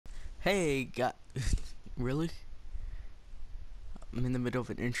Hey, God, really? I'm in the middle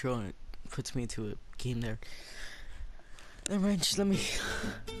of an intro and it puts me into a game there. Never mind, just let me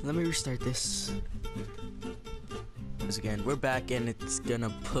restart this. Because again, we're back and it's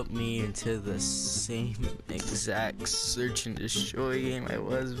gonna put me into the same exact search and destroy game I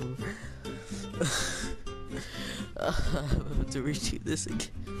was. I have to redo this again.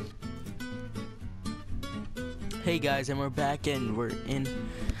 Hey guys, and we're back and we're in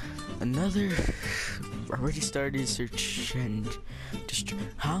another. I already started search and destroy.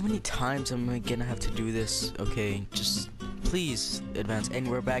 How many times am I gonna have to do this? Okay, just please advance. And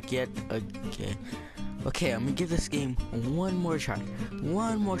we're back yet. Okay, I'm gonna give this game one more try.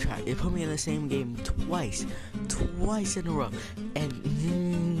 One more try. It put me in the same game twice in a row. And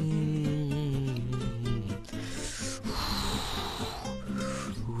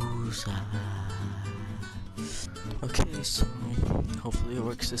okay, so hopefully it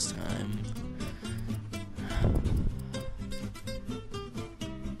works this time.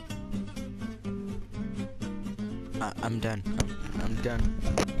 I'm done. I'm done.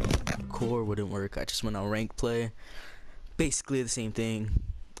 Core wouldn't work. I just went on rank play. Basically the same thing.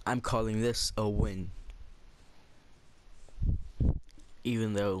 I'm calling this a win.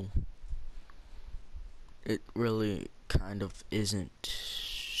 Even though it really kind of isn't.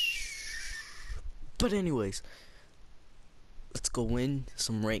 But anyways, let's go win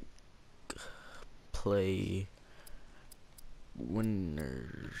some rank play.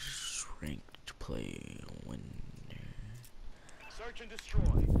 Winners ranked play winner. Search and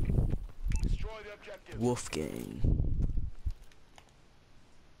destroy. Destroy the objective. Wolfgang.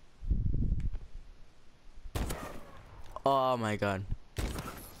 Oh my god.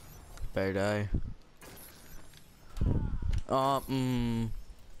 Better die.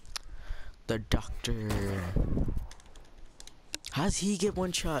 The doctor. How's he get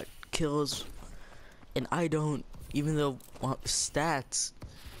one shot kills and I don't, even though stats,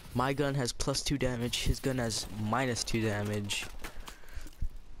 my gun has +2 damage, his gun has -2 damage.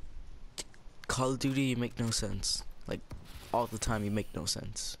 Call of Duty, you make no sense. Like, all the time you make no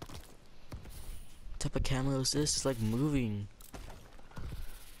sense. What type of camo is this? It's like moving.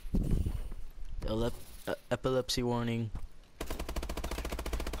 Epilepsy warning.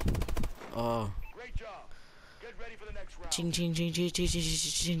 Oh. Great job. Get ready for the next round. Ching ching ching ching ching ching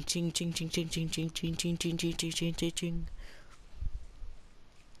ching ching ching ching ching ching ching ching ching ching ching ching ching ching.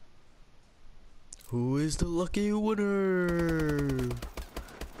 Who is the lucky winner?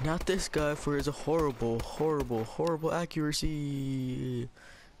 Not this guy for his horrible accuracy.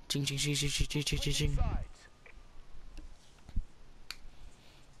 Ching ching ching ching ching ching ching ching.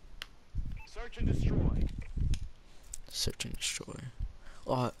 Search and destroy. Search and destroy.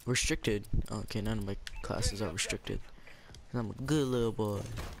 Oh, restricted. Okay, none of my classes are restricted. I'm a good little boy.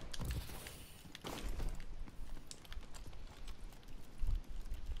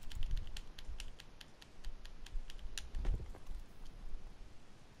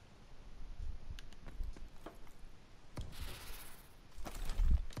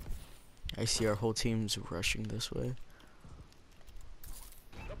 I see our whole team's rushing this way.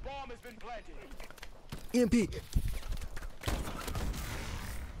 The bomb has been planted. EMP!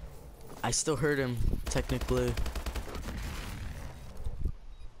 I still heard him, technically.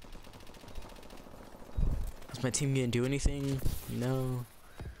 Is my team gonna do anything? No.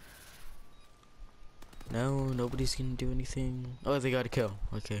 No, nobody's gonna do anything. Oh, they got a kill.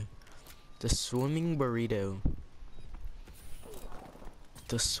 Okay. The swimming burrito.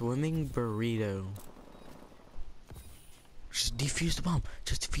 The swimming burrito. Just defuse the bomb.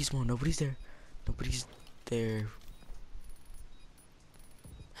 Just defuse the bomb. Nobody's there. Nobody's there.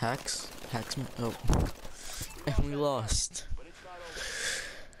 Hacks? Oh. And we lost.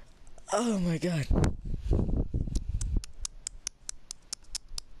 Oh my god.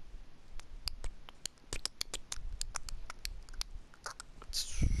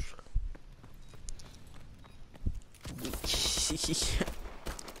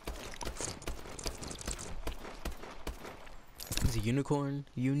 It's a unicorn.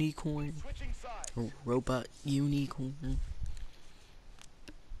 Robot unicorn.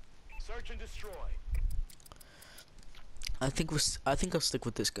 Search and destroy. I think I'll stick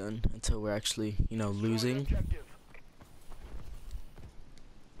with this gun until we're actually, you know, losing.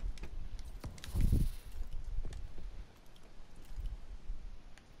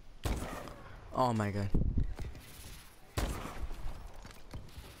 Oh my god.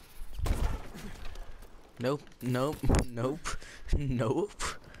 Nope, nope, nope, nope.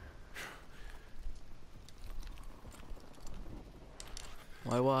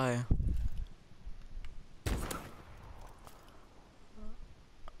 Why?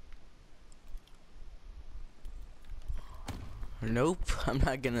 Nope, I'm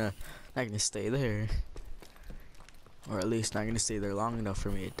not gonna stay there. Or at least not gonna stay there long enough for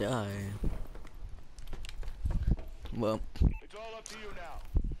me to die. Well, It's all up to you now.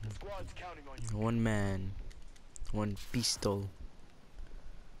 The squad's counting on you. one man, one pistol.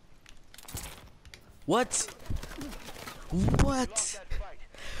 What? You lost What? that fight.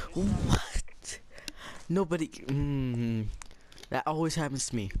 What? Nobody. That always happens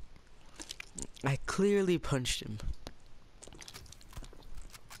to me. I clearly punched him.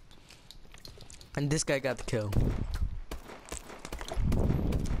 And this guy got the kill.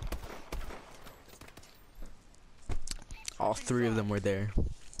 All three of them were there.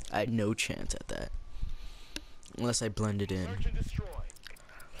 I had no chance at that. Unless I blended in. Search and destroy.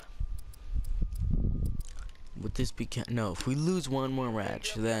 Would this be no, if we lose one more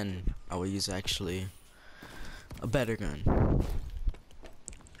match, then I will use actually a better gun.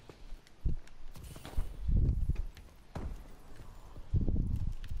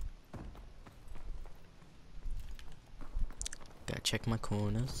 Gotta check my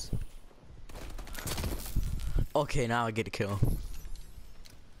corners. Okay, now I get a kill.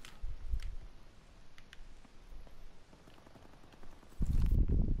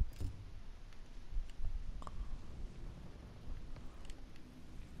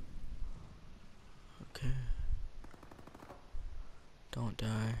 Okay. Don't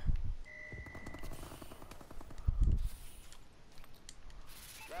die.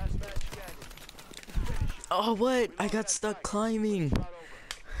 Last match standing. Oh, what? I got stuck climbing. Not over.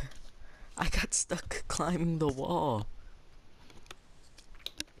 I got stuck climbing the wall.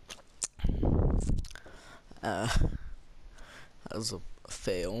 That was a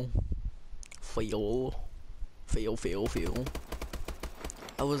fail. Fail.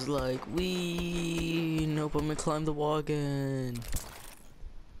 I was like, nope, I'm gonna climb the wall again.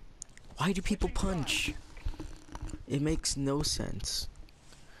 Why do people punch? It makes no sense.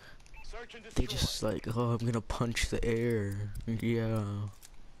 Search and They destroy. just like, oh, I'm gonna punch the air. Yeah.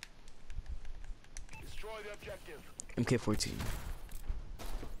 Destroy the objective. MK14.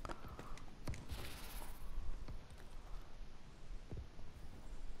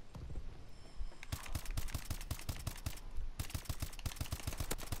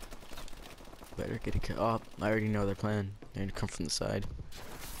 Better get a kill. Oh, I already know their plan. They're gonna come from the side.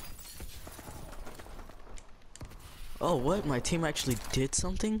 Oh, what? My team actually did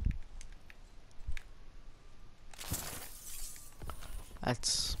something?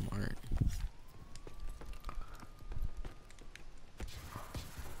 That's smart.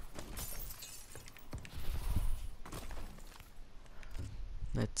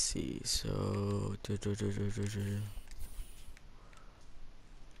 Let's see. So,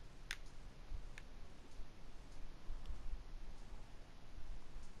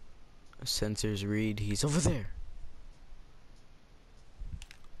 sensors read he's over there.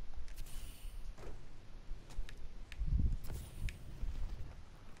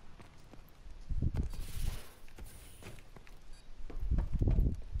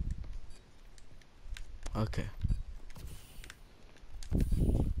 Okay.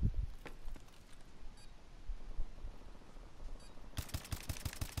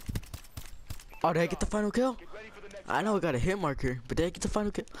 Oh, did I get the final kill? Get ready for the next I know I got a hit marker, but did I get the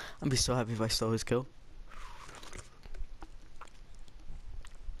final kill? I'd be so happy if I stole his kill.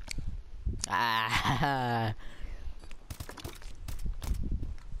 Ah.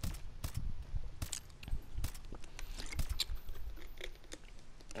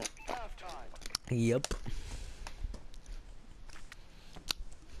 halftime. Yep.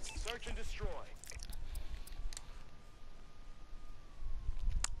 Search and destroy.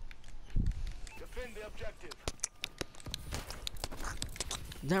 Defend the objective.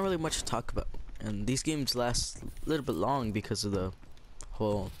 Not really much to talk about, and these games last a little bit long because of the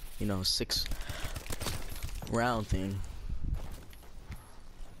whole, 6-round thing.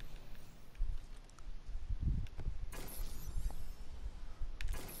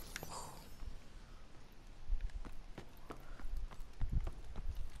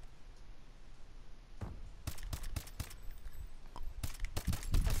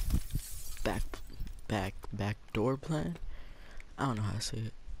 Back door plan? I don't know how to say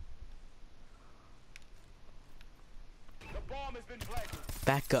it. The bomb has been planted.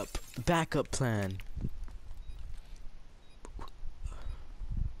 Backup plan.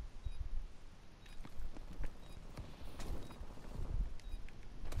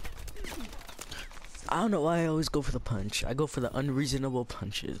 I don't know why I always go for the punch. I go for the unreasonable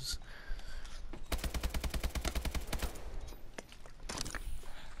punches.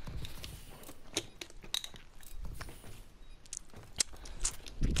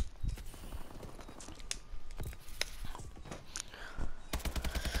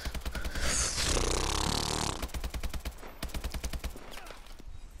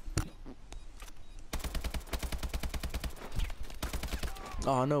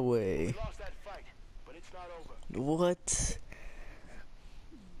 Oh, no We way. lost that fight, but it's not over. What?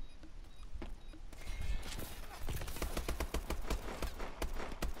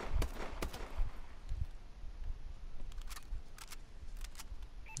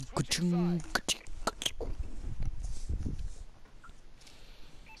 Switching sides.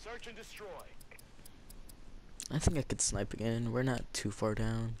 Search and destroy. I think I could snipe again. We're not too far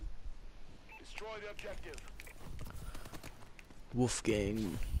down. Destroy the objective.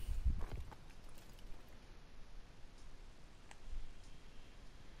 Wolfgang.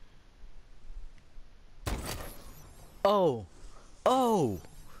 Oh. Oh.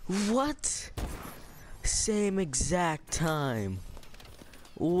 What? Same exact time.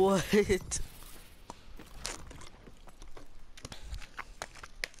 What?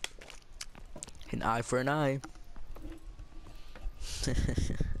 An eye for an eye.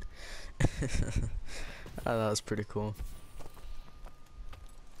 Oh, that was pretty cool.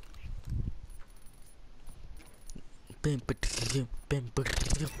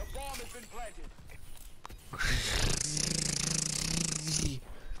 The bomb has been planted.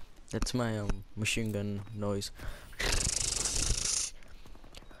 That's my machine gun noise.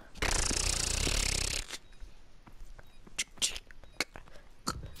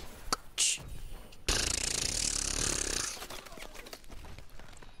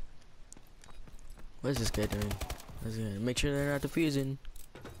 What is this guy doing? Make sure they're not defusing.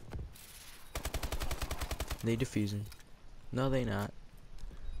 They defusing. No, they not.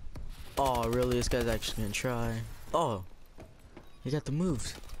 Oh, really? This guy's actually gonna try. Oh, he got the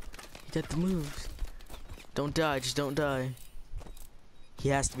moves. He got the moves. Don't die. Just don't die. He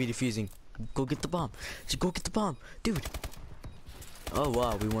has to be defusing. Go get the bomb. Just go get the bomb, dude. Oh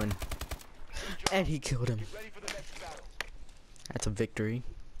wow, we won. And he killed him. Get ready for the next battle. That's a victory.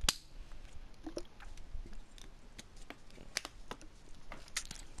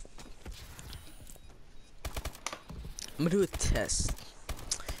 I'm gonna do a test.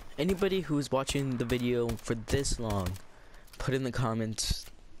 Anybody who's watching the video for this long, put in the comments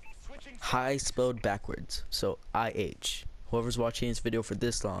Switching hi spelled backwards. So IH. Whoever's watching this video for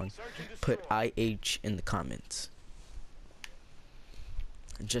this long, search and put destroy. IH in the comments.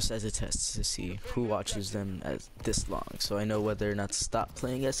 Just as a test to see who watches them as this long. So I know whether or not to stop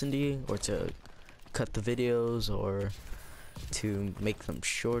playing S&D or to cut the videos or to make them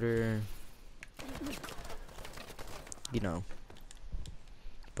shorter. You know.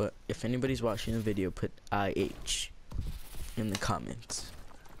 But if anybody's watching the video, put IH in the comments.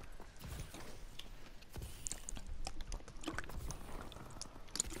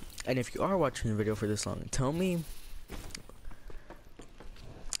 And if you are watching the video for this long, tell me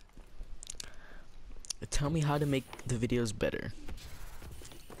how to make the videos better.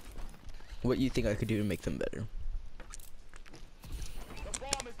 What you think I could do to make them better. The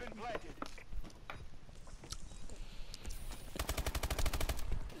bomb has been planted.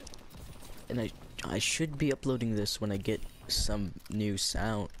 And I should be uploading this when I get some new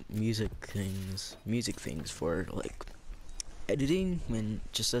music things for like editing and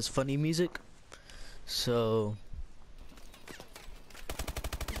just as funny music. So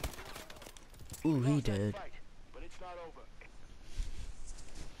ooh, he Lost that did. fight, but it's not over.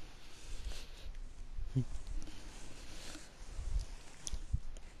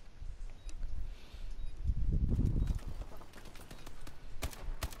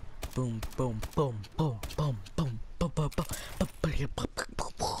 Boom, boom, boom, boom, boom, boom, boom, boom, boom.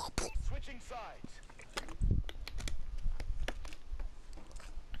 Switching sides.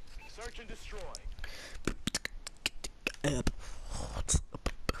 Search and destroy.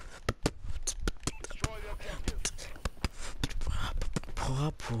 Destroy the objective.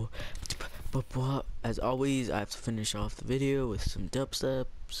 As always, I have to finish off the video with some dubstep,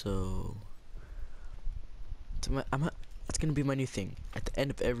 so it's gonna be my new thing. At the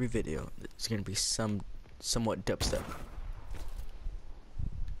end of every video, it's gonna be somewhat dubstep.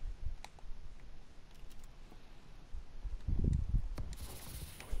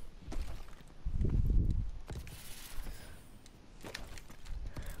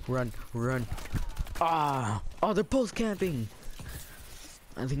 Run, run. Ah! Oh, they're both camping!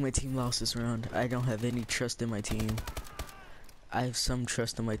 I think my team lost this round. I don't have any trust in my team. I have some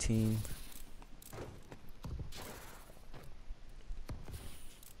trust in my team.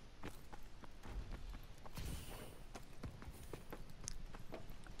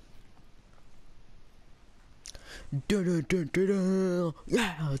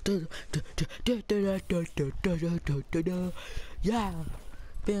 Yeah! Yeah!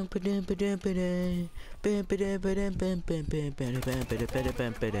 Bam ba-dam ba-dam ba-dam. Bam ba-dam ba-dam bam bam bam bam bam ba-dam ba-dam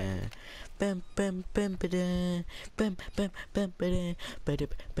bam ba-dam. Bam bam bam ba-dam. Bam bam bam ba-dam. Ba-dam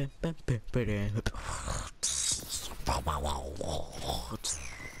bam bam bam ba-dam.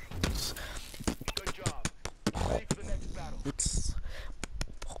 Good job. Ready for the next battle.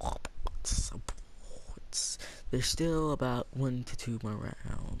 There's still about 1 to 2 more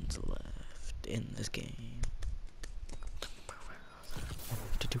rounds left in this game. 1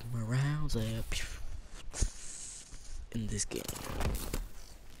 to 2 more rounds left in this game.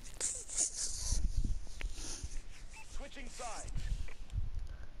 Switching sides.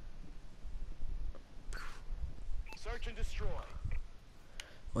 Search and destroy.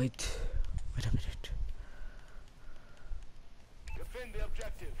 Wait a minute. Defend the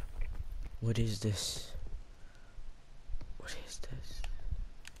objective. What is this? What is this?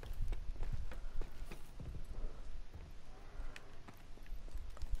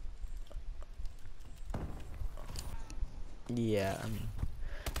 Yeah, I mean,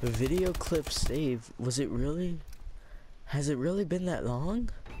 the video clip save, was it really? Has it really been that long?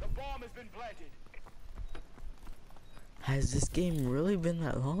 The bomb has been planted. Has this game really been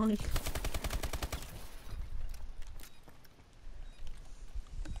that long?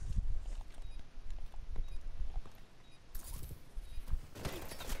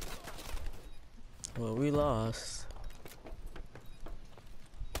 Well, we lost.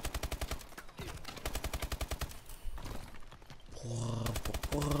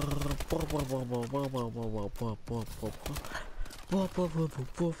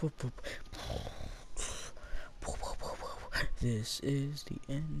 This is the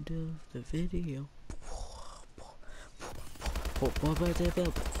end of the video.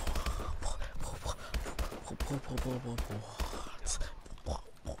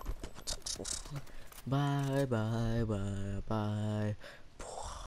 Bye bye bye bye.